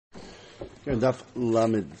Here in Daf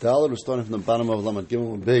Lamed Daled, we're starting from the bottom of Lamed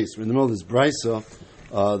Gimel base. We're in the middle of this brisa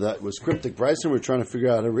that was cryptic brisa. We're trying to figure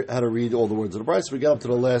out how to read all the words of the brisa. We got up to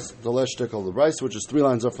the last shtick of the brisa, which is 3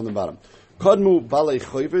 lines up from the bottom. Kadmu balei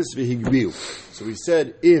choives v'higbiu. So we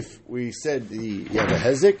said you have a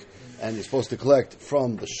hezek and you're supposed to collect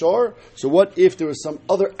from the shore. So what if there was some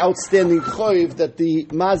other outstanding choiv that the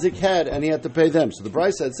mazik had and he had to pay them? So the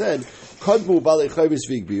brisa had said, Kadmu balei choives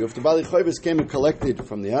v'higbiu. If the balei choives came and collected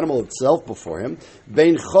from the animal itself before him,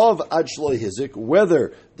 bein chav ad shloi hizik,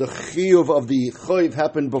 whether the chiyuv of the choiv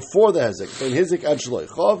happened before the hezek, bein hizik ad shloi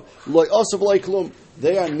chav, loy osav loy klum,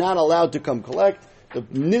 they are not allowed to come collect. The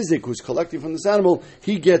nizik who's collecting from this animal,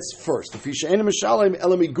 he gets first. Because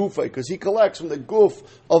he collects from the goof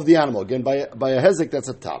of the animal. Again, by a hezek, that's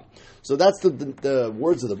a top. So that's the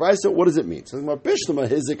words of the brisa. What does it mean? So if the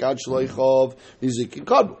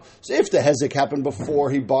hezek happened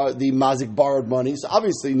before the mazik borrowed money, so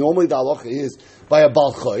obviously normally the halacha is by a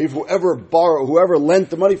bal chayv, whoever lent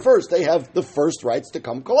the money first, they have the first rights to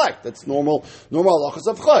come collect. That's normal halachas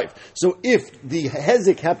of chayv. So if the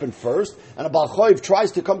hezek happened first and a bal chayv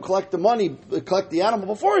tries to come collect the animal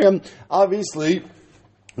before him, obviously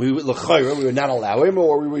we would not allow him,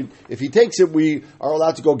 or if he takes it, we are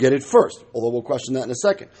allowed to go get it first. Although we'll question that in a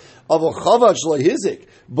second.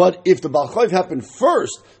 But if the Bal Chayv happened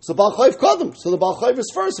first, so Bal Chayv kadam. So the Bal Chayv is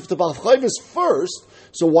first. If the Bal Chayv is first,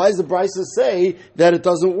 so why does the brisa say that it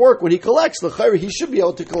doesn't work when he collects? He should be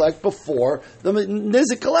able to collect before the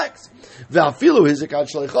nizik collects. And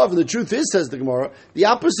the truth is, says the Gemara, the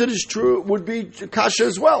opposite is true, would be kasha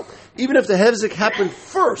as well. Even if the hezek happened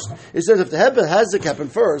first, it says if the hezek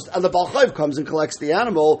happened first, and the Bal Chayv comes and collects the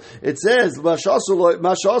animal, it says,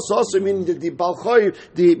 mashasu, meaning that the Bal Chayv,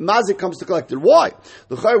 the mazik comes to collect it. Why?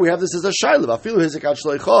 We have this as a shayla.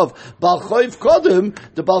 Bal Chayv kodem,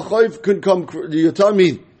 the Bal Chayv can come, you tell me,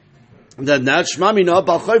 that shmami no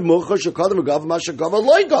bal chayv mocha shekadam gava mashagava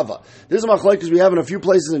loy gava. This is a machlokes we have in a few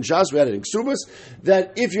places in Shas. We had it in Ksubas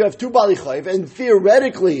that if you have two bali chayv, and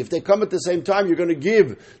theoretically, if they come at the same time, you're going to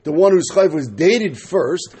give the one whose chayv was dated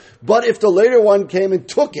first. But if the later one came and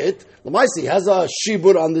took it, Lamaisi has a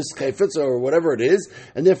shibud on this chayfetz or whatever it is,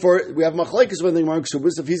 and therefore we have machlokes when the Gemara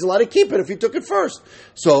Ksubas if he's allowed to keep it if he took it first.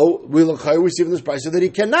 So we see from this price that he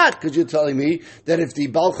cannot, because you're telling me that if the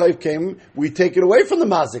bal chayv came, we take it away from the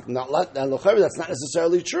mazik, that's not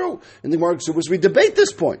necessarily true. In the Gemara Ksubas, we debate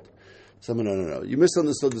this point. So no. You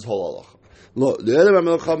misunderstood this whole halacha.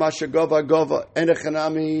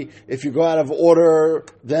 If you go out of order,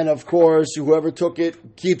 then of course whoever took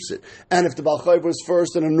it keeps it. And if the Bal Chayv was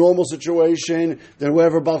first in a normal situation, then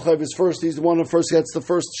whoever Bal Chayv is first, he's the one who first gets the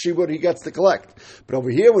first shibud, he gets to collect. But over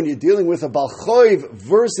here, when you're dealing with a Bal Chayv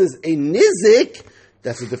versus a nizik,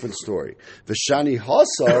 that's a different story. V'shani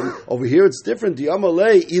hasam, over here it's different. The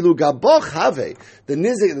amalei ilu gaboch have. The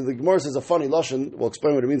nizik, the Gemara says a funny lashon. We'll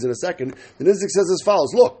explain what it means in a second. The nizik says as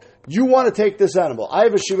follows: look, you want to take this animal. I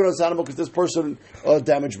have a shibud on this animal because this person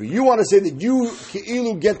damaged me. You want to say that you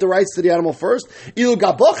ilu get the rights to the animal first. Ilu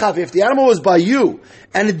gaboch have. If the animal was by you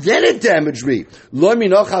and then it damaged me, lo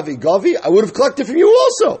minoch havi gavi, I would have collected from you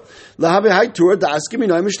also. And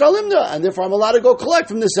therefore I'm allowed to go collect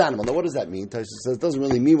from this animal. Now what does that mean? Taisa says it doesn't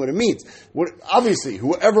really mean what it means. Obviously,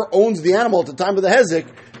 whoever owns the animal at the time of the hezek,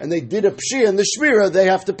 and they did a pshia and the shmira, they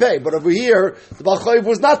have to pay. But over here, the Bal Chayv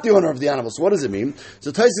was not the owner of the animal. So what does it mean?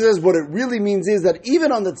 So Taisa says what it really means is that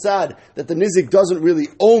even on the tzad, that the nizik doesn't really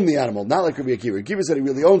own the animal, not like Rabbi Akiva. Akiva said he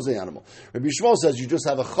really owns the animal. Rabbi Shmuel says you just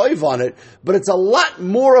have a chayv on it, but it's a lot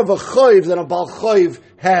more of a chayv than a Bal Chayv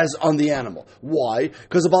has on the animal. Why?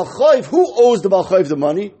 Because the Bal Chayv, who owes the Bal Chayv the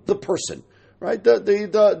money? The person. Right? The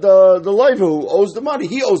leiva who owes the money,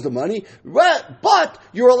 he owes the money, but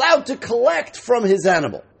you're allowed to collect from his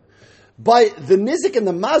animal. By the nizik and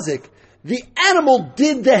the mazik, the animal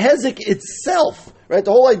did the hezek itself. Right?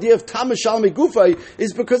 The whole idea of Tam Shalmi Gufay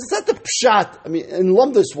is because it's not the pshat, in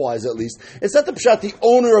lumdus wise at least, it's not the pshat, the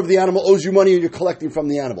owner of the animal owes you money and you're collecting from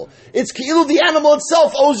the animal. It's ki'ilu, the animal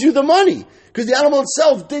itself owes you the money. Because the animal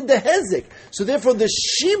itself did the hezek. So therefore the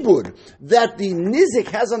shibud that the nizik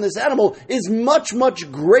has on this animal is much,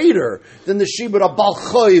 much greater than the shibud a Bal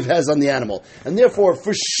Chayv has on the animal. And therefore,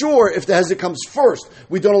 for sure, if the hezek comes first,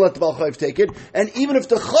 we don't let the Bal Chayv take it. And even if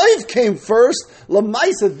the Chayv came first,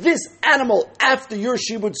 lamaisa, this animal, after your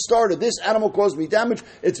shibud started, this animal caused me damage,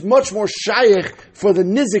 it's much more shayich for the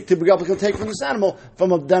nizik to be able to take from this animal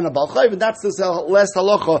than a Bal Chayv. And that's the last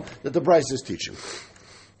halacha that the Bryce is teaching.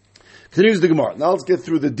 Continues the Gemara. Now let's get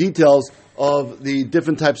through the details of the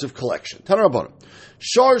different types of collection. Tanarabonim.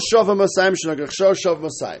 Shor Shava Masayim Shenagach Shor Shava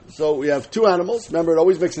Masayim. So we have two animals. Remember, it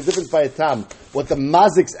always makes a difference by a tam what the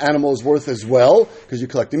mazik's animal is worth as well, because you're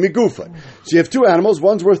collecting migufa. So you have two animals.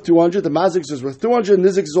 One's worth 200. The mazik's is worth 200. And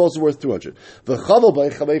nizik's is also worth 200.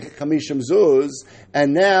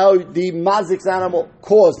 And now the mazik's animal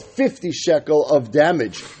caused 50 shekel of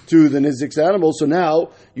damage to the nizik's animal. So now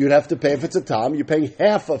you'd have to pay, if it's a tam, you're paying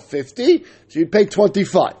half of 50, so you'd pay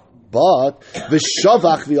 25. But before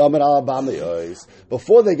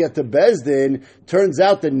they get to Bezdin, turns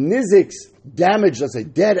out the nizik's damage, let's say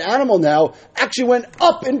dead animal now, actually went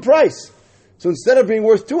up in price. So instead of being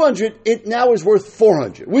worth 200, it now is worth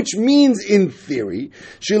 400, which means, in theory,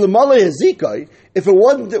 if it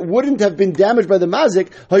wouldn't have been damaged by the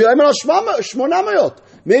mazik,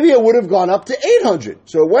 maybe it would have gone up to 800.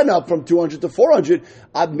 So it went up from 200 to 400.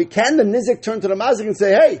 Can the nizik turn to the mazik and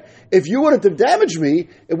say, hey, if you wouldn't have damaged me,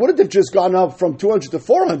 it wouldn't have just gone up from 200 to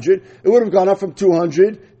 400. It would have gone up from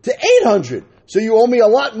 200 to 800. So you owe me a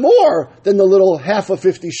lot more than the little half of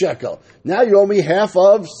 50 shekel. Now you owe me half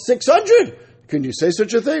of 600. Can you say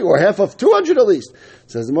such a thing? Or half of 200 at least?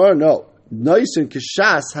 Says the Gemara, no. Noisin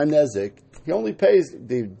kishas hanezik. He only pays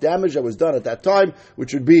the damage that was done at that time,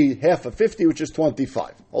 which would be half of 50, which is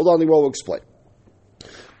 25. Hold on, we'll explain.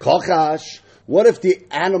 Kochash. What if the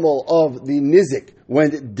animal of the nizik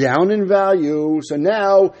went down in value? So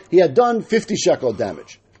now he had done 50 shekel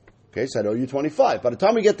damage. Okay, so I owe you 25. By the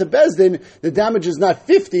time we get to Bezdin, the damage is not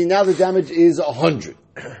 50, now the damage is 100.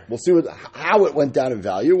 We'll see how it went down in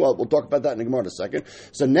value. Well, we'll talk about that in the Gemara in a second.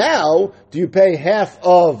 So now, do you pay half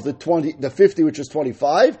of the 50, which is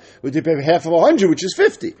 25, or do you pay half of 100, which is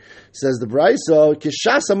 50? Says the Brisa,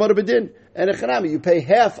 Kishas Amar B'Din, and Echanami, you pay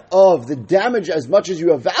half of the damage as much as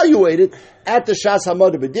you evaluate it at the Shas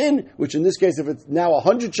Hamad B'Din, which in this case, if it's now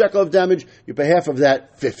 100 shekel of damage, you pay half of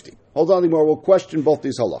that 50. Hold on, Limor, we'll question both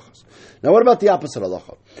these halachas. Now, what about the opposite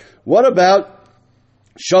halacha? What about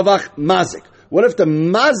Shavach Mazik? What if the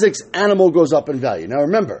mazik's animal goes up in value? Now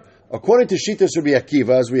remember, according to Shittas Rabbi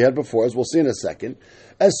Akiva, as we had before, as we'll see in a second,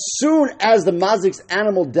 as soon as the mazik's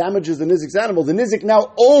animal damages the nizik's animal, the nizik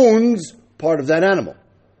now owns part of that animal.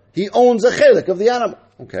 He owns a chelik of the animal.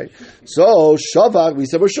 Okay, so shavach, we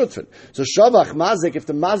said we're shutfin. So shavach mazik, if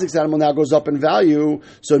the mazik's animal now goes up in value,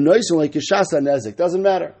 so noisin like kishasa nezik, doesn't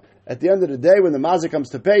matter. At the end of the day, when the mazik comes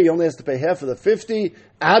to pay, he only has to pay half of the 50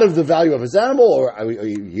 out of the value of his animal, or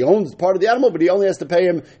he owns part of the animal, but he only has to pay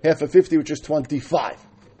him half of 50, which is 25.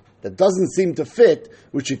 That doesn't seem to fit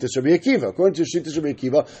with Shittas Rabbi Akiva. According to Shittas Rabbi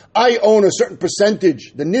Akiva, I own a certain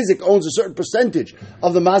percentage, the nizik owns a certain percentage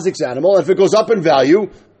of the mazik's animal, and if it goes up in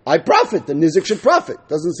value, I profit, the nizik should profit.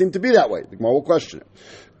 Doesn't seem to be that way. The Gemara will question it.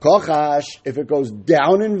 Kochash, if it goes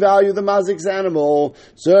down in value, the mazik's animal,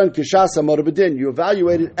 so in kishas hamar b'din, you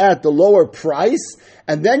evaluate it at the lower price,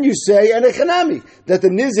 and then you say, and echanami, that the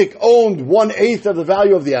nizik owned 1/8 of the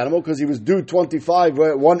value of the animal, because he was due 25,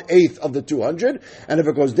 1/8 of the 200, and if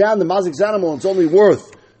it goes down, the mazik's animal, it's only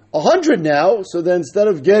worth 100 now, so then instead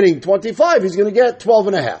of getting 25, he's going to get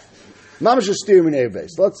 12.5. Mamash is steering in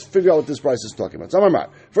base. Let's figure out what this brisa is talking about.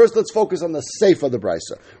 First, let's focus on the safe of the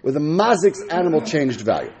brisa, where the mazik's animal changed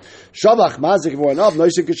value. Shavach mazik went up,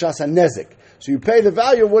 noisik kishas nezik. So you pay the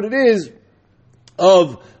value of what it is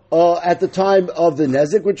of at the time of the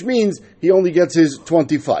nezik, which means he only gets his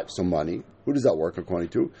 25. So money. Who does that work according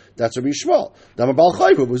to? That's Rabbi Shmuel.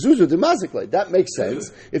 That makes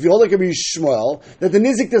sense. If you hold like Rabbi Shmuel, that the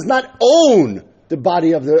nizik does not own the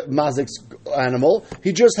body of the mazik's animal,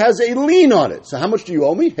 he just has a lien on it. So how much do you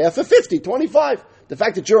owe me? Half of 50, 25. The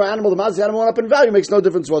fact that your animal, the mazik's animal, went up in value makes no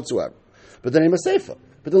difference whatsoever. But then a seifa.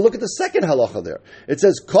 But then look at the second halacha there. It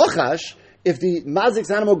says, kochash, if the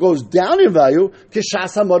mazik's animal goes down in value,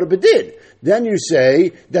 kishas hamar b'din. Then you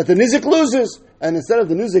say that the nizik loses. And instead of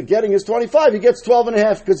the nizik getting his 25, he gets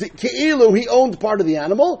 12.5, because ke'ilu, he owned part of the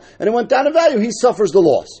animal, and it went down in value, he suffers the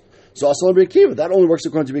loss. So Asal Rabbi Akiva, that only works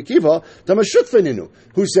according to Rabbi Akiva, Tamashutfaninu,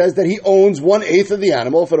 who says that he owns 1/8 of the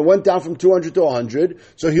animal. If it went down from 200 to 100,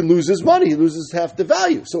 so he loses money, he loses half the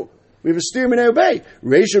value. So we have a steer minei obey.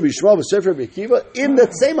 Reish Rabbi Shmuel v'Sefer Rabbi Akiva. In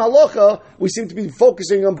that same halacha, we seem to be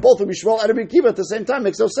focusing on both Rabbi Shmuel and Rabbi Akiva at the same time.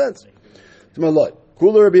 Makes no sense. To my Lord,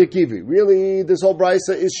 Kula Rabbi Akiva. Really, this whole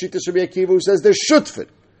brisa is Shittas Rabbi Akiva, who says there's shutfin.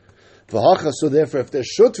 So therefore, if there's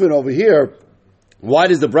shutfin over here, why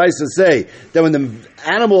does the brisa say that when the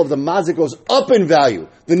animal of the mazik goes up in value,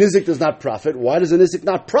 the nizik does not profit? Why does the nizik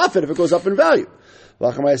not profit if it goes up in value?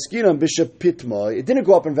 It didn't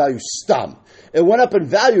go up in value stam. It went up in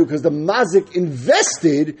value because the mazik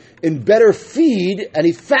invested in better feed and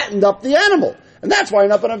he fattened up the animal. And that's why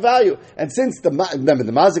you're up on value. And since remember,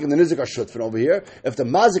 the mazik and the nizik are shutfin over here, if the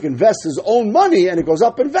mazik invests his own money and it goes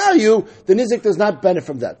up in value, the nizik does not benefit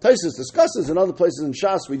from that. Taisus discusses in other places in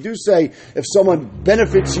Shas, we do say, if someone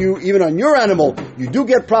benefits you, even on your animal, you do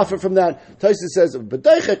get profit from that. Taisus says, but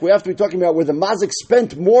we have to be talking about where the mazik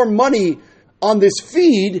spent more money on this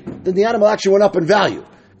feed than the animal actually went up in value.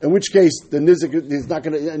 In which case, the nizik is not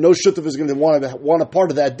going to, no shutuf is going to want a part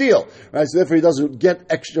of that deal, right? So therefore, he doesn't get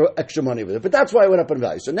extra money with it. But that's why it went up in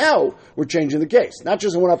value. So now we're changing the case. Not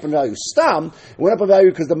just it went up in value, stam, it went up in value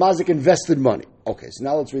because the mazik invested money. Okay, so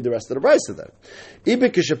now let's read the rest of the brayso then. If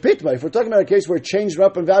we're talking about a case where it changed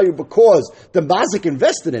up in value because the mazik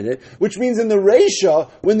invested in it, which means in the reisha,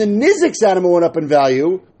 when the nizik's animal went up in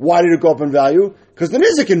value, why did it go up in value? Because the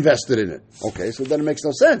nizik invested in it. Okay, so then it makes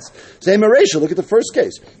no sense. Same reisha, look at the first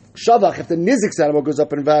case. Shavach, if the nizik's animal goes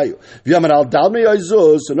up in value. So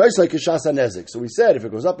we said, if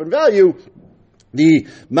it goes up in value, the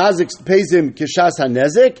mazik pays him kishas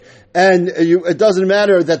hanezik, and it doesn't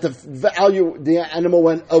matter that the value, the animal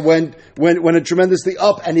went tremendously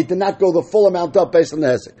up, and it did not go the full amount up based on the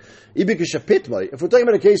hezek. If we're talking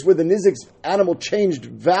about a case where the nizik's animal changed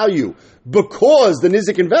value because the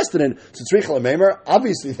nizik invested in it,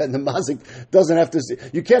 obviously then the mazik doesn't have to.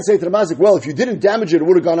 You can't say to the mazik, well, if you didn't damage it, it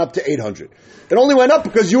would have gone up to 800. It only went up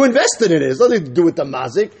because you invested in it. It has nothing to do with the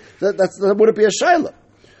mazik. That wouldn't be a shayla.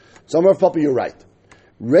 So Amar Papa, you're right.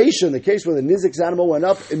 Reisha, in the case where the nizik's animal went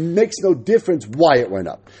up, it makes no difference why it went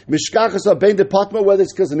up. Mishkachasa bein de patma, whether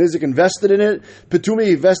it's because the nizik invested in it,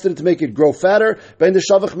 petumi invested in it to make it grow fatter, bein de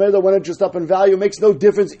shavach merda, when it just up in value, makes no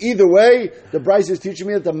difference. Either way, the Bryce is teaching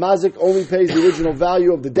me that the mazik only pays the original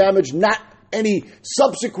value of the damage, not any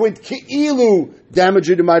subsequent ki'ilu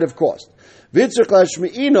damage it might have caused. The chiddush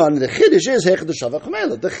is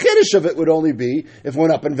the chiddush of it would only be if it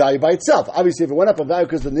went up in value by itself. Obviously, if it went up in value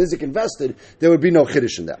because the nizik invested, there would be no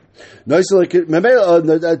chiddush in that.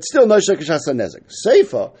 Still, no shekashas nezik.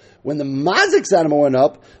 Seifa, when the mazik's animal went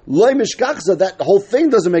up, loy mishkachza, that whole thing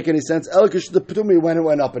doesn't make any sense. Elikish the petumi when it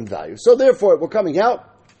went up in value. So therefore, we're coming out.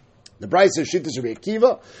 The Bryce says shittas Rabbi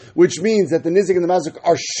Akiva, which means that the nizik and the mazik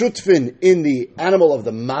are shutfin in the animal of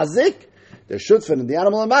the mazik. They're shutfin in the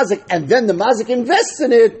animal and mazik, and then the mazik invests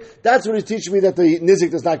in it. That's what he's teaching me, that the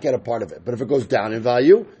nizik does not get a part of it. But if it goes down in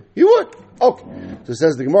value, he would. Okay. So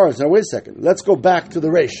says the Gemara. So now wait a second. Let's go back to the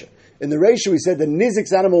reisha. In the reisha, we said the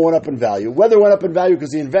nizik's animal went up in value. Whether it went up in value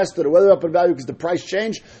because he invested, or whether it went up in value because the price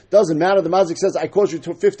changed, doesn't matter. The mazik says, I caused you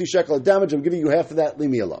 50 shekel of damage. I'm giving you half of that. Leave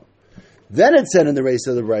me alone. Then it said in the reisha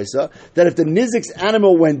of the Brisa that if the nizik's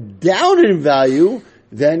animal went down in value,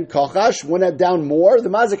 then kochash went down more. The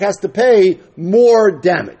mazik has to pay more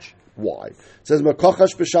damage. Why? It says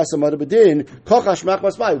kochash b'shas amadabedin kochash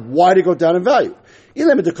machmas mai. Why did it go down in value? Let's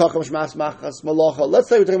say we're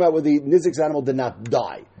talking about where the nizik's animal did not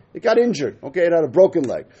die. It got injured. Okay, it had a broken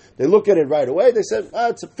leg. They look at it right away. They said,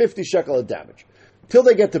 it's a 50 shekel of damage. Till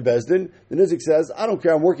they get to Bezdin, the Nizik says, I don't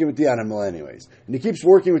care, I'm working with the animal anyways. And he keeps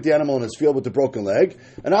working with the animal in his field with the broken leg,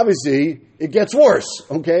 and obviously, it gets worse,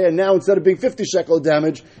 okay? And now instead of being 50 shekel of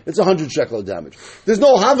damage, it's 100 shekel of damage. There's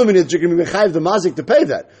no havamin that you're going to be mechayiv the mazik to pay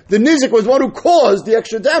that. The Nizik was the one who caused the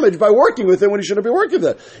extra damage by working with it when he shouldn't be working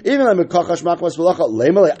with it. Even like Kakash Makmas Valacha,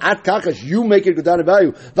 Lemele at Kakash, you make it go down in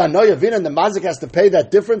value. Vanoya Vin, and the mazik has to pay that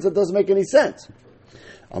difference, that doesn't make any sense.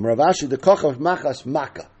 Amravashi, the kochav machas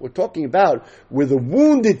maka. We're talking about where the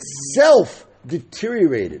wound itself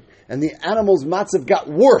deteriorated and the animal's matzav got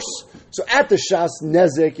worse. So at the shas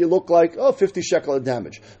nezek, you look like, 50 shekel of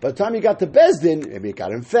damage. By the time you got to Bezdin, maybe it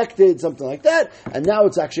got infected, something like that, and now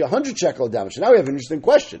it's actually 100 shekel of damage. So now we have an interesting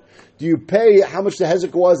question. Do you pay how much the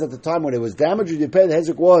hezek was at the time when it was damaged, or do you pay the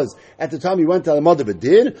hezek was at the time you went to the Amad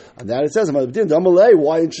Bedin? And that it says, Amad Bedin, Damalei,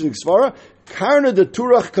 why interesting svara? Karna de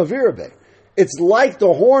turach kavirabe. It's like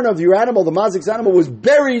the horn of your animal, the mazik's animal, was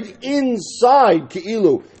buried inside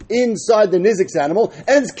Ke'ilu, inside the nizik's animal,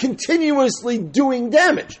 and it's continuously doing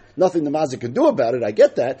damage. Nothing the mazik can do about it, I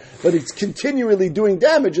get that, but it's continually doing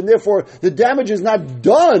damage, and therefore the damage is not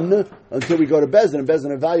done until we go to Bezdin, and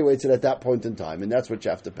Bezdin evaluates it at that point in time, and that's what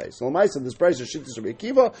you have to pay. So Lamaisa, this price is Shittas Rabbi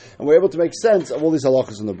Akiva, and we're able to make sense of all these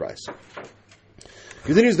halachas in the price.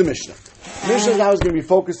 Continues the Mishnah. Mishnah now is going to be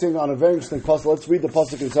focusing on a very interesting pasuk. Let's read the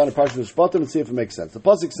pasuk inside of Parshat Mishpatim and see if it makes sense. The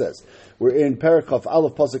pasuk says, we're in Parakaf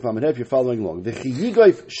Aleph pasuk Lamed If you're following along. The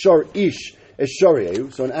chiyigoif shor ish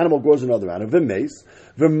eshoreu. So an animal grows another animal. V'meis.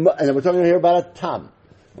 And then we're talking here about a tam.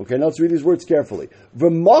 Okay, now let's read these words carefully.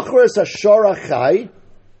 V'machres ashorachai.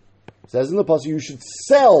 Says in the pasuk, you should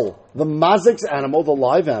sell the mazik's animal, the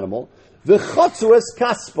live animal. V'chotzu es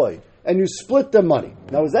kaspai. And you split the money.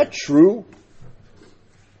 Now, is that true?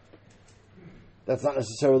 That's not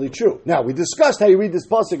necessarily true. Now, we discussed how you read this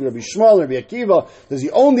pasuk, Rabbi Shmuel, Rabbi Akiva. Does he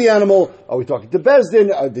own the animal? Are we talking to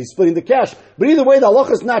Bezdin? Are they splitting the cash? But either way, the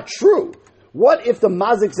halacha is not true. What if the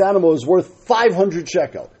mazik's animal is worth 500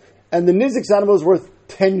 shekel and the nizik's animal is worth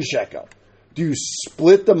 10 shekel? Do you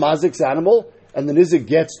split the mazik's animal and the nizik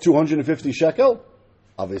gets 250 shekel?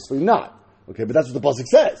 Obviously not. Okay, but that's what the pasuk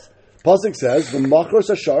says. Pasuk says, the machros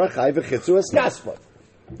hashara chai v'chitzu es kaspa.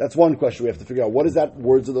 That's one question we have to figure out. What does that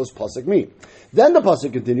words of those pasuk mean? Then the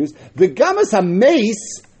pasuk continues, v'gamas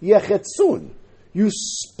hameis yechetzun. You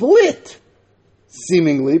split,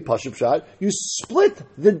 seemingly, pashup shad, you split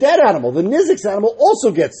the dead animal. The nizik's animal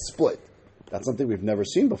also gets split. That's something we've never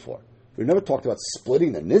seen before. We've never talked about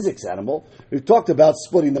splitting the nizik's animal. We've talked about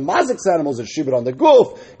splitting the mazik's animals. Is shibud on the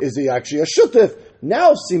goof? Is he actually a shutif?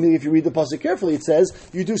 Now, seemingly, if you read the pasuk carefully, it says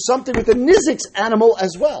you do something with the nizik's animal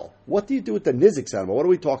as well. What do you do with the nizik's animal? What are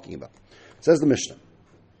we talking about? It says the Mishnah.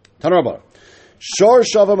 Tanarabah. Shor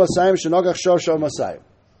shava masayim shenogach shor shava masayim.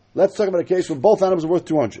 Let's talk about a case where both animals are worth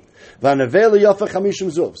 200. V'anavela yafa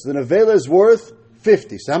chamishim zuv. So the nevela is worth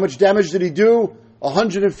 50. So how much damage did he do?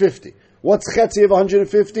 150. What's chetzi of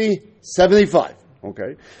 150? 75.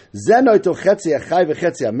 Okay. Zenoito chetzi achai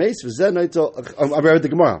v'chetzi ameis v'zenoito. I read the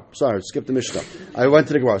Gemara. Sorry, skip the Mishnah. I went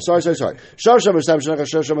to the Gemara. Sorry. Shor shava masayim shenogach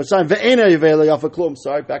shor shava masayim ve'ena yavela yafa klum.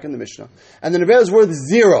 Sorry, back in the Mishnah. And the nevela is worth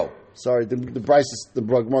 0. Sorry, the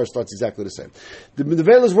Gemara starts exactly the same. The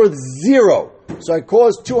nevela is worth 0. So I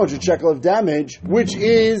caused 200 shekel of damage, which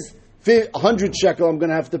is 100 shekel I'm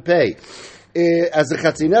going to have to pay as a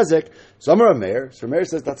chatzi nezek. So Meir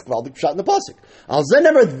says that's kvaldik pshat in the pasuk. Al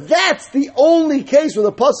zenever, that's the only case where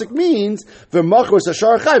the pasuk means v'machos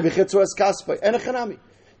hashar chai v'chitzu es kaspay and a chanami.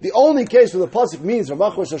 The only case where the pasuk means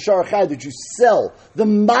v'machos hashar chai that you sell the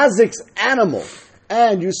mazik's animal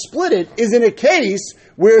and you split it is in a case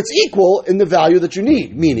where it's equal in the value that you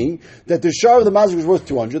need. Meaning that the shar of the mazik was worth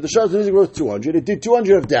 200, the shar of the nizik was worth 200, it did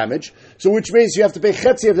 200 of damage, so which means you have to pay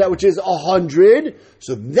chetzi of that, which is 100.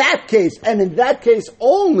 So that case, and in that case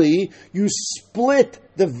only, you split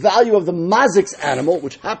the value of the mazik's animal,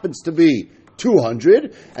 which happens to be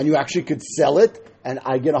 200, and you actually could sell it, and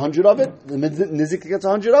I get 100 of it, the nizik gets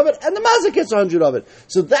 100 of it, and the mazik gets 100 of it.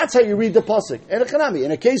 So that's how you read the pasuk. And a chanami.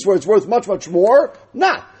 In a case where it's worth much, much more,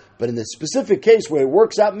 not. But in the specific case where it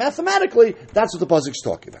works out mathematically, that's what the pasuk is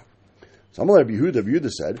talking about. So Rabbi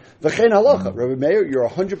Yehuda said, "V'chein halacha." Rabbi Meir, you're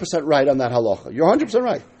 100% right on that halacha. You're 100%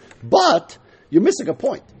 right, but you're missing a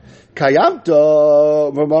point. You told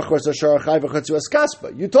me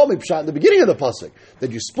pshat in the beginning of the pasuk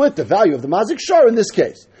that you split the value of the mazik shar in this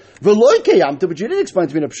case. But you didn't explain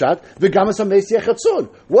to me the pshat.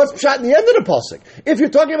 What's pshat in the end of the pasuk? If you're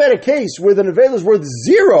talking about a case where the nevela is worth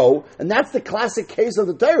 0, and that's the classic case of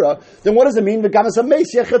the Torah, then what does it mean?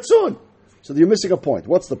 So you're missing a point.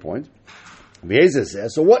 What's the point?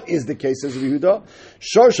 So what is the case, says Yehuda?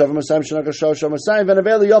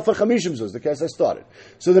 The case I started.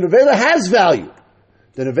 So the nevela has value.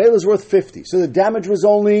 The nevela is worth 50. So the damage was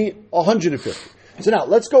only 150. So now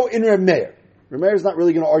let's go in Reb Meir. Reb Meir is not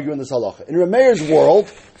really going to argue in this halacha. In Reb Meir's world,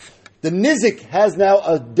 the nizik has now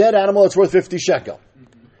a dead animal that's worth 50 shekel.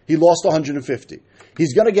 He lost 150.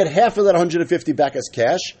 He's going to get half of that 150 back as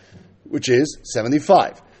cash, which is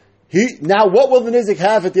 75. Now, what will the nizik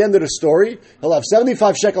have at the end of the story? He'll have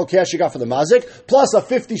 75 shekel cash he got for the mazik, plus a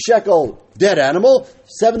 50 shekel dead animal.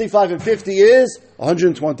 75 and 50 is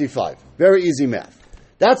 125. Very easy math.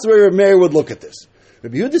 That's the way Reb Meir would look at this.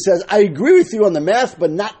 Rabbi Yehuda says, I agree with you on the math, but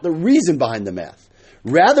not the reason behind the math.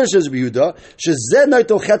 Rather, says Rabbi Yehuda,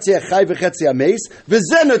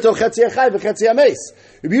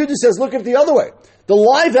 Rabbi Yehuda says, look at it the other way. The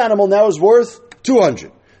live animal now is worth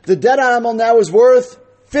 200. The dead animal now is worth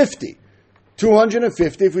 50.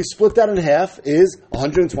 250, if we split that in half, is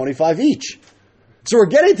 125 each. So we're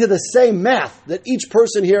getting to the same math that each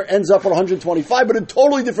person here ends up at 125, but in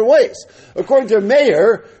totally different ways. According to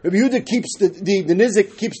Meir, Rabbi Yehuda keeps the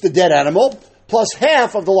nizik keeps the dead animal plus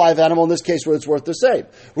half of the live animal in this case where it's worth the same.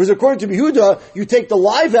 Whereas according to Yehuda, you take the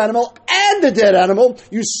live animal and the dead animal,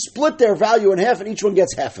 you split their value in half, and each one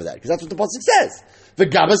gets half of that because that's what the pasuk says.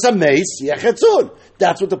 V'gabas hameis yechetzun.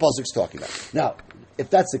 That's what the pasuk's talking about. Now,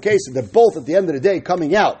 if that's the case, and they're both at the end of the day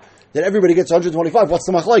coming out that everybody gets 125, what's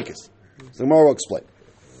the machlokes? So the Gemara will explain.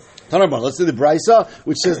 Tanarabban, let's do the Brisa,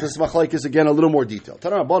 which says this machlokes is again a little more detailed.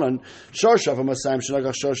 Tanarabban, Shor Shav Masayim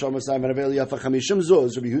Shnagach Shor Shav Masayim and Aveli Yafa Chamishim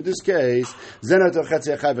Zuz. Rabbi Yehuda's case, Zenot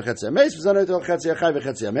Chetzi Achai v'Chetzi Ameis, Zenot Chetzi Achai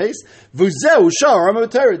v'Chetzi Ameis, Vuzeu Shar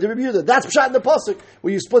Amoteri. The Rabbi Yehuda. That's pshat in the pasuk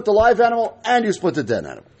where you split the live animal and you split the dead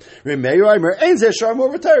animal. No,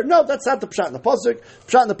 that's not the pshat in the pasuk.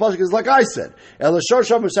 Pshat in the pasuk is like I said.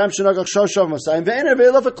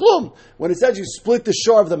 When it says you split the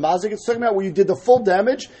shor of the mazik, it's talking about where you did the full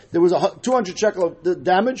damage. There was 200 shekel of the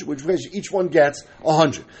damage, which means each one gets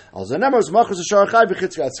 100. Wait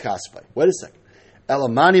a second.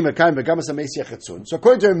 So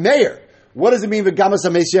according to Meir, what does it mean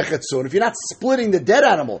if you're not splitting the dead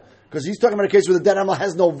animal? Because he's talking about a case where the dead animal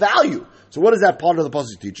has no value. So what is that part of the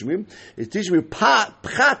pasuk teaching me? It's teaching me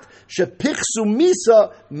pchat shepichsu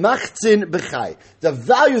misa machtzin b'chai. The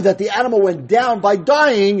value that the animal went down by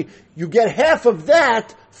dying, you get half of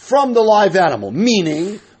that from the live animal.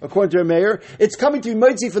 Meaning, according to Meir, it's coming to be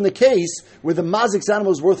mitzi from the case where the mazik's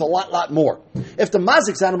animal is worth a lot more. If the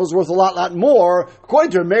mazik's animal is worth a lot more,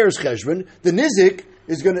 according to Meir's cheshbon, the nizik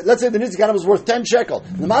is going to, let's say the nizik animal is worth 10 shekel,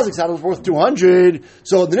 and the mazik's animal is worth 200,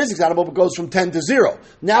 so the nizik's animal goes from 10 to 0.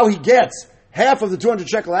 Now he gets half of the 200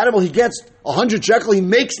 shekel animal, he gets 100 shekel, he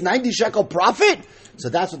makes 90 shekel profit. So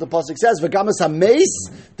that's what the pasuk says. V'gamas hameis,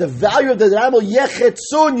 the value of the animal,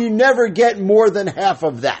 yechetzun, you never get more than half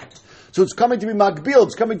of that. So it's coming to be magbil,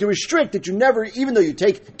 it's coming to restrict that you never, even though you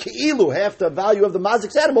take keilu, half the value of the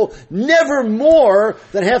mazik's animal, never more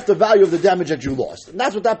than half the value of the damage that you lost. And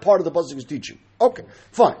that's what that part of the pasuk is teaching. Okay,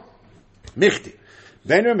 fine. Michti.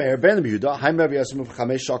 As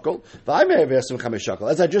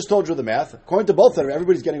I just told you the math, according to both of them,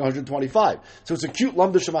 everybody's getting 125. So it's a cute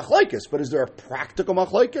lumdish machlokes, but is there a practical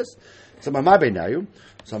machlokes? So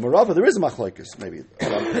there is a machlokes, maybe.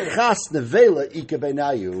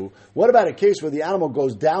 What about a case where the animal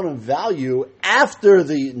goes down in value after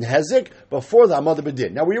the nezik, before the amad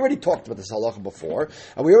bedin? Now we already talked about this halacha before,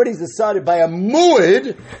 and we already decided by a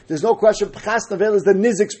mu'id, there's no question, pchas nevela is the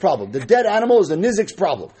nizik's problem. The dead animal is the nizik's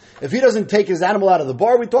problem. If he doesn't take his animal out of the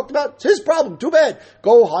bar, we talked about, it's his problem, too bad.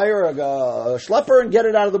 Go hire a schlepper and get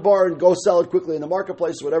it out of the bar and go sell it quickly in the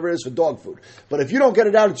marketplace, whatever it is for dog food. But if you don't get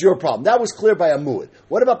it out, it's your problem. That was clear by a mu'id.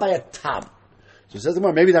 What about by a tam? So it says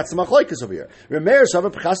maybe that's the machlokes over here. Remeir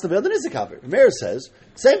says,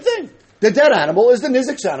 same thing. The dead animal is the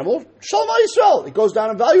nizik's animal. Shalom Yisrael. It goes down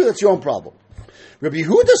in value, that's your own problem. Rabbi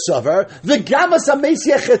Yehuda Savar, the Gamas HaMeis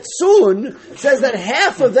Yechetzun, says that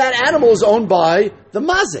half of that animal is owned by the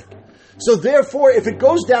mazik. So therefore, if it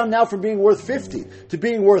goes down now from being worth 50 to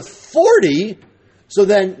being worth 40, so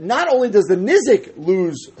then not only does the nizik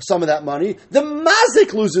lose some of that money, the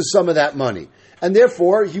mazik loses some of that money. And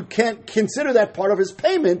therefore, you can't consider that part of his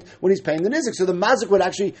payment when he's paying the nizik. So the mazik would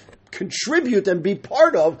actually contribute and be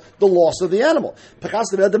part of the loss of the animal.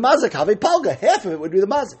 Half of it would be the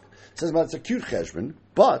mazik. It says, it's a cute cheshbon,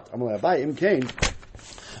 but I'm going to buy him Cain.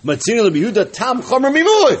 By a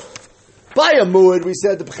mu'id, we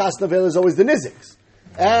said the pechas navel is always the niziks.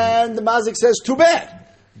 And the mazik says, too bad.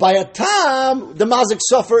 By a tam, the mazik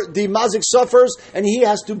suffers, and he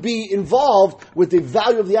has to be involved with the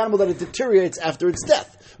value of the animal that it deteriorates after its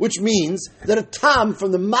death. Which means that a tam,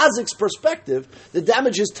 from the mazik's perspective, the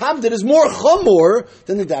damage his tam did is more chamor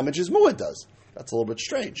than the damage his mu'id does. That's a little bit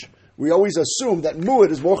strange. We always assume that mu'id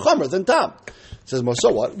is more chamor than tam. It says,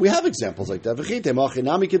 so what? We have examples like that. We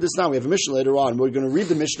have a Mishnah later on. We're going to read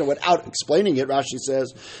the Mishnah without explaining it. Rashi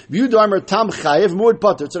says, tam chayev mu'id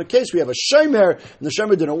pater. It's in a case we have a shomer, and the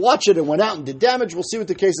shomer didn't watch it and went out and did damage. We'll see what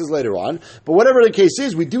the case is later on. But whatever the case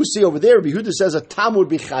is, we do see over there, Yehuda says a tam would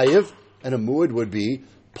be chayev and a mu'id would be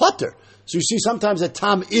pater. So you see, sometimes a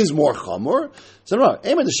tam is more chamor. So no,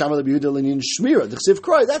 that's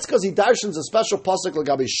because he darshans a special pasuk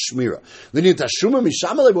lagabi shmira. When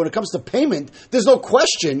it comes to payment, there's no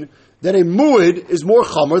question that a mu'id is more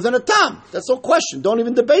chamor than a tam. That's no question. Don't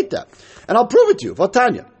even debate that. And I'll prove it to you.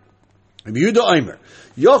 Vatanya.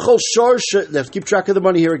 Let's keep track of the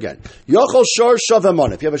money here again. Yochel shor shav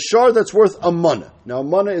amana. If you have a shor that's worth a mana. Now a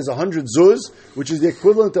mana is 100 zuz, which is the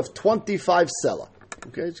equivalent of 25 sela.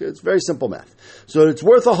 Okay, it's very simple math. So it's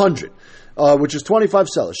worth 100, which is 25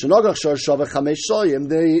 sela. Shenogach shor shavach chamesh shoyim.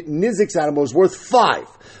 The nizik's animal is worth 5.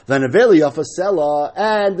 Vanaveli yafa sela,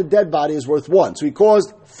 and the dead body is worth 1. So he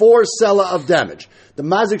caused 4 sela of damage. The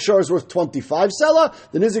mazik shor is worth 25 sela.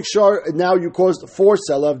 The nizik shor, now you caused 4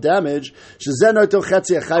 sela of damage. So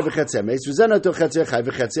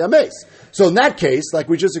in that case, like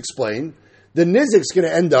we just explained, the nizik's going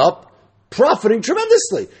to end up profiting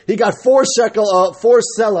tremendously. He got 4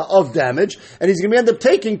 sela of damage, and he's going to end up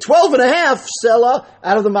taking 12.5 sela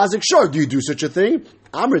out of the mazik shor. Do you do such a thing?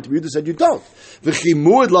 Amrit, Yehuda said you don't. V'chi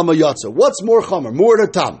mu'ed lama yatsa. What's more chamer? Mu'ed or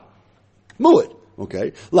tam? Mu'ed.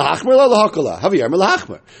 Okay. Lahachmer la lahakala. Haviyar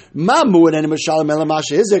lahachmer. Ma mu'ed and mashalim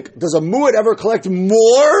elamasha hizik. Does a mu'ed ever collect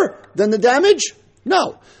more than the damage?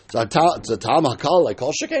 No. So a tam hakal like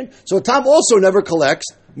kol shekain. So a tam also never collects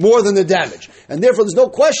more than the damage. And therefore there's no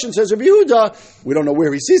question, says Rabbi Yehuda, we don't know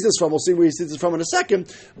where he sees this from, we'll see where he sees this from in a second,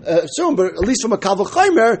 soon, but at least from a Kal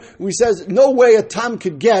V'chomer, he says no way a tam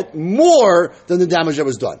could get more than the damage that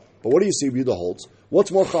was done. But what do you see Rabbi Yehuda holds?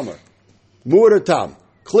 What's more chamer? Mu'ed or tam?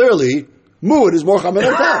 Clearly, Mu'ed is more chamer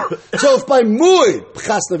than tam. So if by Mu'ed,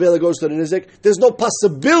 P'chas Nevela goes to the Nizik, there's no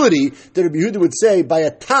possibility that Rabbi Yehuda would say by a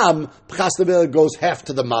tam, P'chas Nevela goes half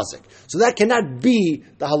to the Mazik. So that cannot be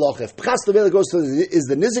the halacha. If P'chas Nevela goes to is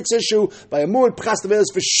the Nizik's issue, by a Mu'ed, P'chas Nevela is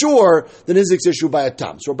for sure the Nizik's issue by a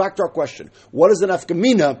tam. So we're back to our question. What is the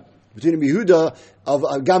nafkamina between Rabbi Yehuda of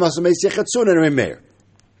Gamas Ameis Yechatzun and Rabbi Meir?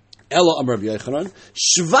 Elo Amar Rabbi Yochanan,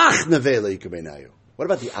 Shvach Nevela Yikabeinayu. What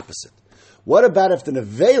about the opposite? What about if the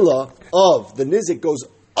nevela of the nizik goes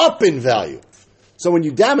up in value? So when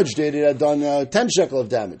you damaged it, it had done 10 shekel of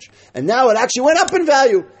damage. And now it actually went up in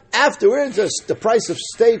value. Afterwards, the price of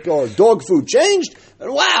steak or dog food changed,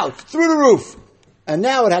 and wow, through the roof. And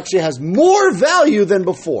now it actually has more value than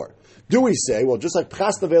before. Do we say, well, just like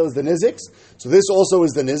P'chas Nevela is the nizik's, so this also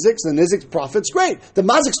is the nizik's, the nizik's profit's great. The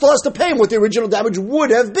mazik still has to pay him what the original damage would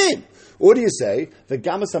have been. Or do you say, the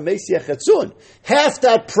gamas hameis yechatzun, half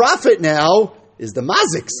that profit now is the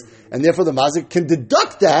mazik's, and therefore the mazik can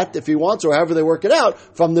deduct that, if he wants, or however they work it out,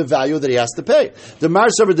 from the value that he has to pay. The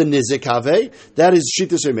marsaver, the nizik have, that is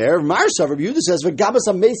shittus remer. Marsaver, Yehuda says, the gamas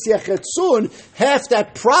hameis yechatzun, half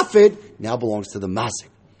that profit now belongs to the mazik.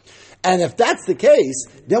 And if that's the case,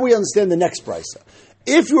 then we understand the next brisa.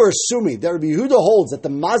 If you're assuming that Rabbi Yehuda holds that the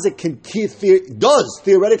mazik does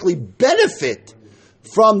theoretically benefit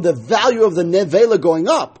from the value of the nevela going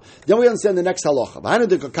up, then we understand the next halacha.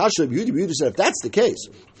 Yehuda said, if that's the case,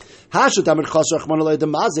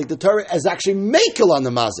 the Torah is actually makel on the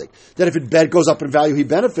mazik, that if it goes up in value, he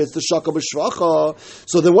benefits the shakal b'shvacha.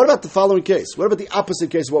 So then what about the following case? What about the opposite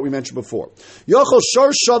case of what we mentioned before? Yochel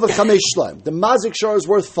shor shava chamesh shleim. The mazik shor is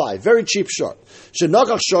worth 5, very cheap shor.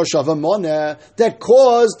 Shenagach shor shava moneh, that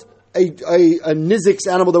caused a nizik's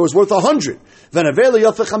animal that was worth 100. Venavela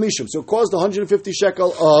yafeh chamishim, so it caused 150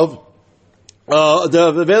 shekel of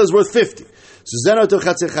the veil is worth 50.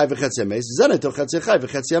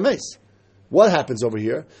 What happens over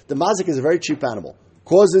here? The mazik is a very cheap animal,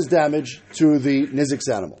 causes damage to the nizik's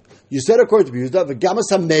animal. You said according to Yehuda,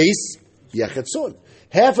 v'gamas hameis yechatzun.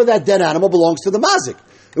 Half of that dead animal belongs to the mazik.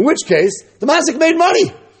 In which case, the mazik made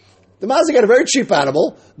money. The mazik had a very cheap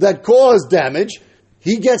animal that caused damage.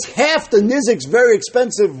 He gets half the nizik's very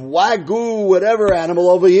expensive wagyu, whatever animal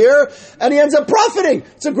over here, and he ends up profiting.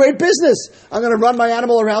 It's a great business. I'm going to run my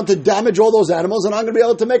animal around to damage all those animals, and I'm going to be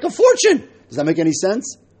able to make a fortune. Does that make any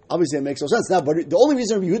sense? Obviously, it makes no sense. Now, but the only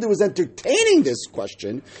reason Yehuda was entertaining this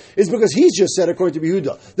question is because he's just said, according to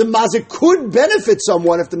Yehuda, the mazik could benefit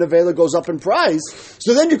someone if the nevela goes up in price.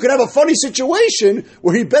 So then you could have a funny situation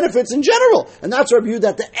where he benefits in general. And that's why Yehuda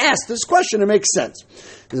had to ask this question. It makes sense.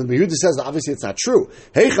 And Yehuda says, obviously, it's not true.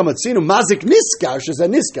 Hey, chamatzinu mazik niskar shezeh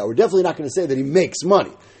niskar. We're definitely not going to say that he makes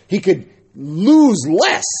money. He could lose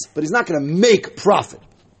less, but he's not going to make profit.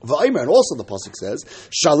 And also the pasuk says,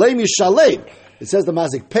 shalem yishalem. It says the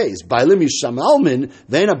mazik pays. Bailim yishamalmin,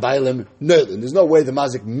 veina bailim noilin. There's no way the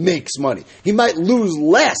mazik makes money. He might lose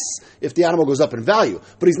less if the animal goes up in value,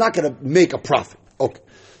 but he's not going to make a profit. Okay.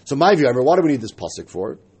 So my view, why do we need this pasuk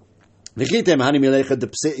for? If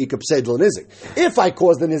I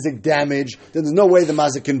cause the nizik damage, then there's no way the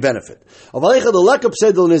mazik can benefit.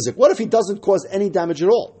 What if he doesn't cause any damage at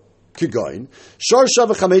all? Kigoin, shor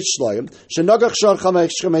shava chamesh shloim, shenagach shor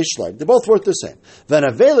chamesh shloim. They're both worth the same.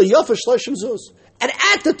 Venavela yofa shloshim zuz. And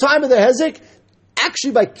at the time of the hezek,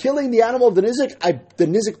 actually by killing the animal of the nizik, the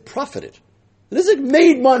nizik profited. The nizik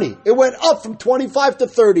made money. It went up from 25 to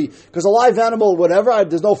 30 because a live animal, whatever,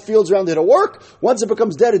 there's no fields around it to work. Once it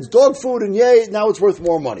becomes dead, it's dog food, and yay, now it's worth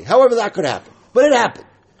more money. However, that could happen, but it happened.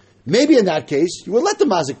 Maybe in that case, you would let the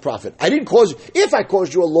mazik profit. If I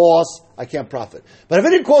caused you a loss, I can't profit. But if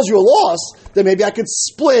I didn't cause you a loss, then maybe I could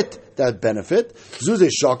split that benefit.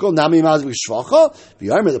 Zuzeh shakel, nami mazik shvacha.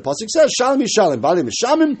 The pasuk says, shalom yishalem, balim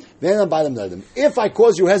yishamim, ve'enam balim nodim. If I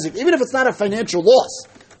cause you hezek, even if it's not a financial loss,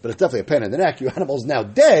 but it's definitely a pain in the neck, your animal's now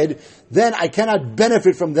dead, then I cannot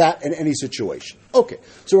benefit from that in any situation. Okay,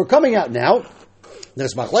 so we're coming out now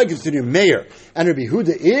There's machlekes to the mayor and Rabbi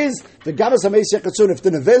Yehuda is the gamas hameis yechatzun. If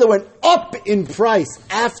the nevela went up in price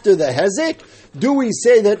after the hezek, do we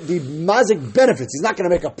say that the mazik benefits? He's not going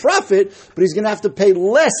to make a profit, but he's going to have to pay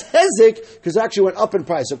less hezek because it actually went up in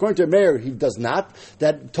price. According to the mayor, he does not.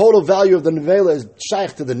 That total value of the nevela is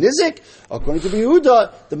shaykh to the nizik. According to Rabbi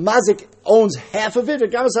Yehuda, the mazik owns half of it. The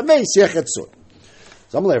gamas hameis yechatzun.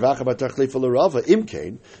 We had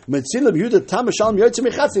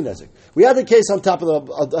the case on top of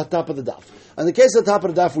the daf. On the case on top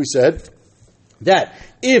of the daf, we said that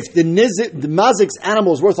if the mazik's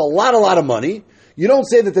animal is worth a lot of money, you don't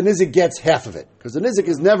say that the nizik gets half of it, because the nizik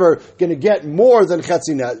is never going to get more than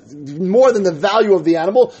more than the value of the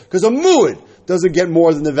animal, because a mu'id doesn't get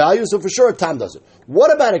more than the value, so for sure a tam does it.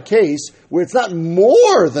 What about a case where it's not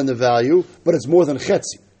more than the value, but it's more than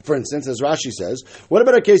chetzi? For instance, as Rashi says, what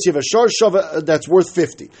about a case you have a shor shava that's worth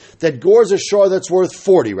 50, that gores a shor that's worth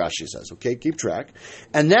 40, Rashi says. Okay, keep track.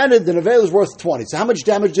 And then the nevela is worth 20. So how much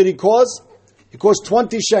damage did he cause? He caused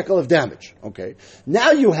 20 shekel of damage. Okay.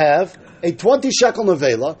 Now you have a 20 shekel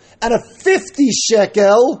nevela and a 50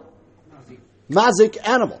 shekel mazik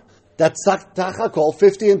animal. That's tachakol,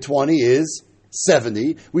 50 and 20 is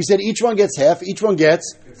 70. We said each one gets half, each one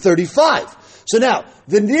gets 35. So now,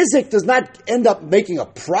 the nizik does not end up making a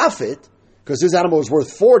profit, because his animal is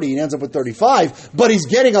worth 40, and he ends up with 35, but he's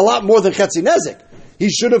getting a lot more than chetzi nezik. He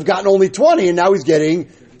should have gotten only 20, and now he's getting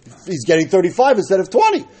 35 instead of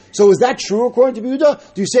 20. So is that true according to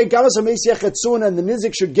Yehuda? Do you say gamas hameis yechatzun and the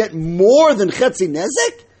nizik should get more than chetzi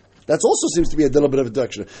nezik? That also seems to be a little bit of a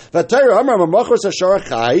deduction.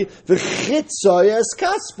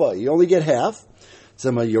 You only get half.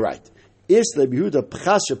 So you're right. Rabbi Yehuda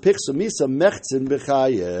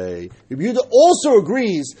also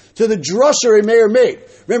agrees to the drasha Remeir made.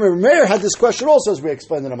 Remember, Remeir had this question also, as we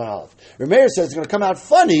explained in Amar Aleph. Remeir says it's going to come out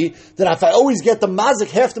funny that if I always get the mazik,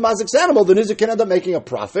 half the mazik's animal, the nizik can end up making a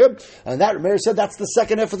profit. And that Remeir said that's the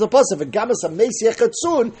second half of the pasuk. And gamas hameis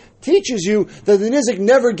yechatzun teaches you that the nizik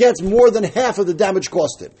never gets more than half of the damage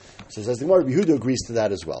costed. So says the Gemara, Rabbi Yehuda agrees to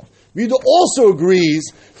that as well. Yehuda also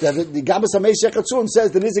agrees that the gamas hameis yechatzun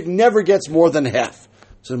says the nizik never gets more than half.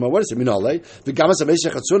 So what is it? The gamas hameis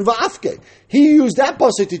yechatzun va'afke. He used that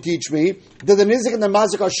pasuk to teach me that the nizik and the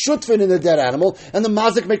mazik are shutfin in the dead animal, and the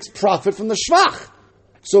mazik makes profit from the shvach.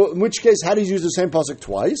 So in which case, how do you use the same pasuk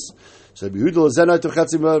twice? So Yehuda lezenai to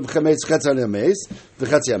chetzi hameis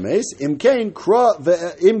v'chetzi hameis imkein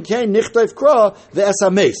nichtayv kra ve'es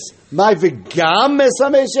hameis. My v'gam es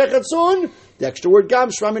hameis yechatzun. The extra word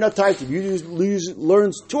gam shramin ataytiv. Yehuda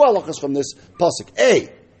learns two halachas from this pasuk. A,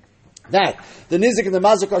 that the nizik and the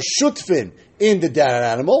mazik are shutfin in the dead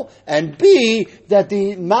animal, and B, that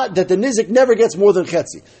the nizik never gets more than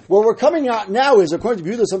chetzi. What we're coming out now is, according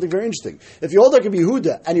to Yehuda, something very interesting. If you hold there could be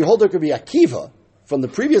Yehuda and you hold there could be Akiva from the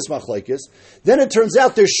previous machlokes, then it turns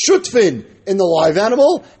out there's shutfin in the live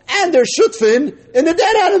animal and there's shutfin in the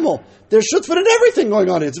dead animal. There's shutfin in everything going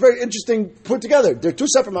on. It's very interesting put together. They're two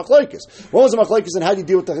separate machlokes. One was a machlokes in how you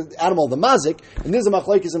deal with the animal of the mazik, and this is a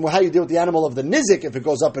machlokes in how you deal with the animal of the nizik if it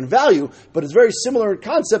goes up in value, but it's very similar in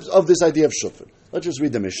concepts of this idea of shutfin. Let's just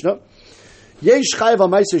read the Mishnah. Normally,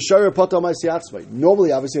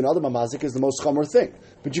 obviously, an other mamazik is the most chomer thing.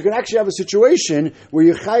 But you can actually have a situation where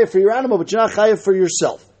you're chayav for your animal, but you're not chayav for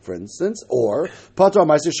yourself, for instance. Or, you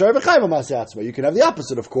can have the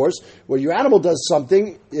opposite, of course, where your animal does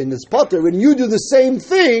something in this potter, and you do the same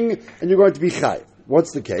thing, and you're going to be chayav.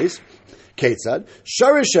 What's the case? Ketzad,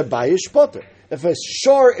 sharish abayish potter. If a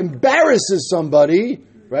shar embarrasses somebody,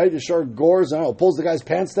 right? The shar gores, I don't know, pulls the guy's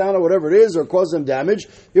pants down or whatever it is, or causes him damage,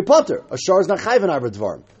 you potter. A shar is not chayiv in Arba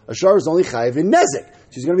Dvarim. A shar is only chayiv in nezik.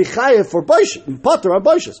 She's going to be chayiv for potter on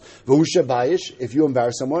baishas. V'husha bayish, if you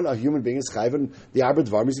embarrass someone, a human being is chayiv in the Arba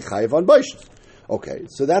Dvarim, is chayiv on baishas. Okay,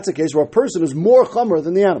 so that's a case where a person is more chomer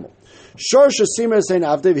than the animal. Shar shasima saying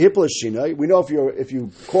avdev hipla shina. We know if you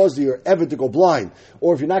cause your eved to go blind,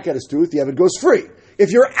 or if you knock out his tooth, the eved goes free.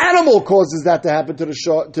 If your animal causes that to happen to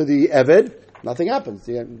the eved, nothing happens.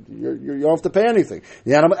 You don't have to pay anything.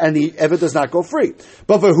 The animal and the eved does not go free.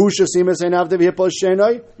 But for you're going to be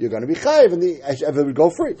chayiv, and the eved would go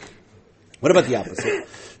free. What about the opposite?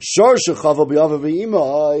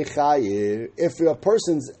 If a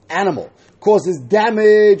person's animal causes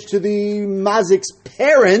damage to the mazik's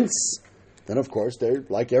parents, then of course they're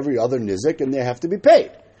like every other nizik, and they have to be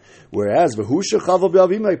paid. Whereas if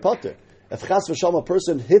chas v'shalom a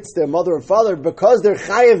person hits their mother and father because they're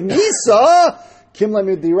chayev misa, Kim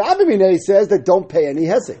Lamidi Rabbi says that don't pay any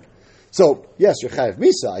hezek. So yes, you're chayev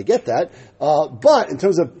misa, I get that, but in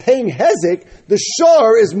terms of paying hezek, the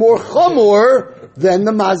shor is more chamor than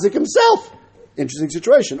the mazik himself. Interesting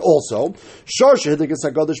situation. Also, shar shehidikas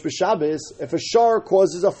hagadish b'Shabbos. If a shar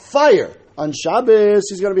causes a fire on Shabbos,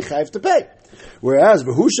 he's going to be chayiv to pay. Whereas,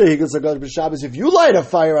 if you light a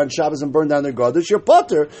fire on Shabbos and burn down the Gadish, you're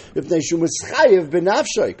potter. If Neshum is chayiv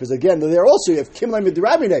benafshay, because again, there also you have kimlay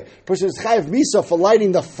midirabine. Person is chayiv misa for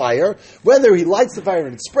lighting the fire. Whether he lights the fire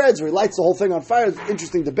and it spreads, or he lights the whole thing on fire,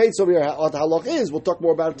 interesting debates over here what the halach is. We'll talk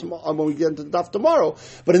more about it tomorrow, when we get into the daf tomorrow.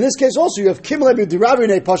 But in this case, also you have kimlay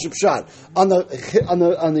midirabine pashup pshat on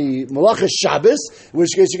the malachas Shabbos, in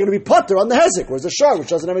which case you're going to be potter on the hezek. Whereas the shar, which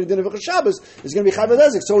doesn't have any din of Shabbos, is going to be chayiv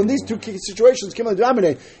hezek. So in these two situations,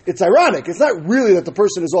 it's ironic. It's not really that the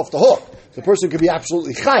person is off the hook. The person could be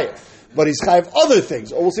absolutely chayiv, but he's chayiv other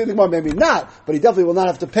things. Or we'll see the Gemara, maybe not, but he definitely will not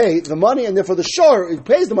have to pay the money, and therefore the shor, he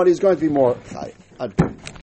pays the money, is going to be more chayiv.